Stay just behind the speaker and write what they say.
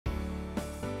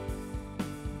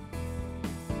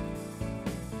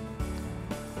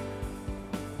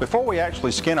Before we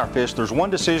actually skin our fish, there's one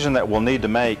decision that we'll need to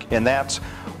make, and that's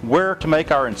where to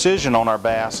make our incision on our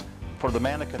bass for the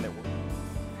mannequin that we're.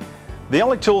 The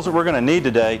only tools that we're going to need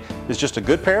today is just a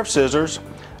good pair of scissors.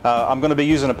 I'm going to be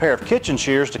using a pair of kitchen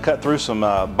shears to cut through some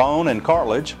bone and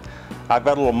cartilage. I've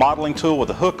got a little modeling tool with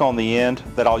a hook on the end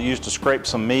that I'll use to scrape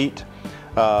some meat.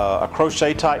 A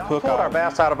crochet type hook. I pulled our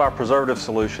bass out of our preservative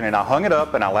solution and I hung it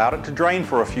up and I allowed it to drain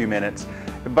for a few minutes.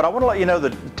 But I want to let you know the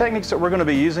techniques that we're going to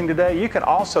be using today, you can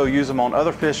also use them on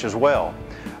other fish as well.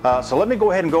 So let me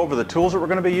go ahead and go over the tools that we're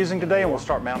going to be using today and we'll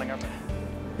start mounting our.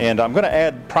 And I'm going to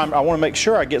add I want to make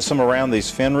sure I get some around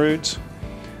these fin roots.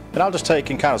 And I'll just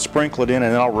take and kind of sprinkle it in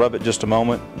and then I'll rub it just a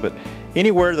moment. But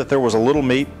anywhere that there was a little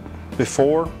meat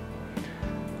before,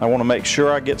 I want to make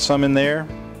sure I get some in there.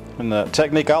 And the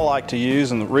technique I like to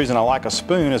use, and the reason I like a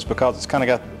spoon, is because it's kind of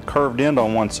got curved end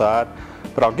on one side.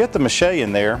 But I'll get the mache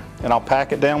in there and I'll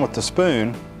pack it down with the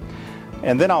spoon,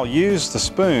 and then I'll use the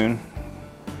spoon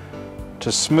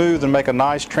to smooth and make a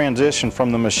nice transition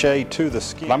from the mache to the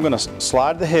skin. I'm going to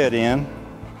slide the head in,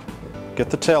 get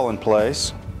the tail in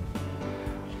place.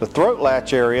 The throat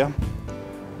latch area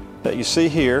that you see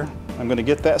here, I'm going to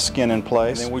get that skin in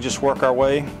place. And then we just work our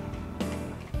way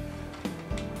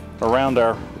around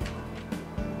our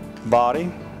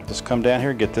body. Just come down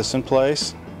here, get this in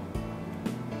place.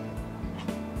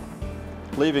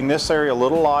 Leaving this area a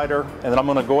little lighter, and then I'm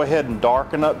going to go ahead and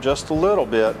darken up just a little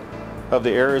bit of the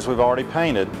areas we've already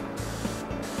painted. A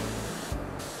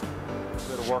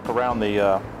bit of work around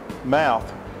the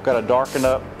mouth. Got to darken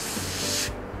up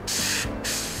this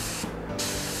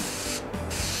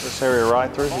area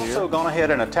right through here. Also gone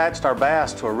ahead and attached our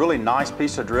bass to a really nice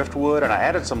piece of driftwood, and I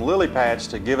added some lily pads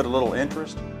to give it a little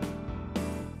interest.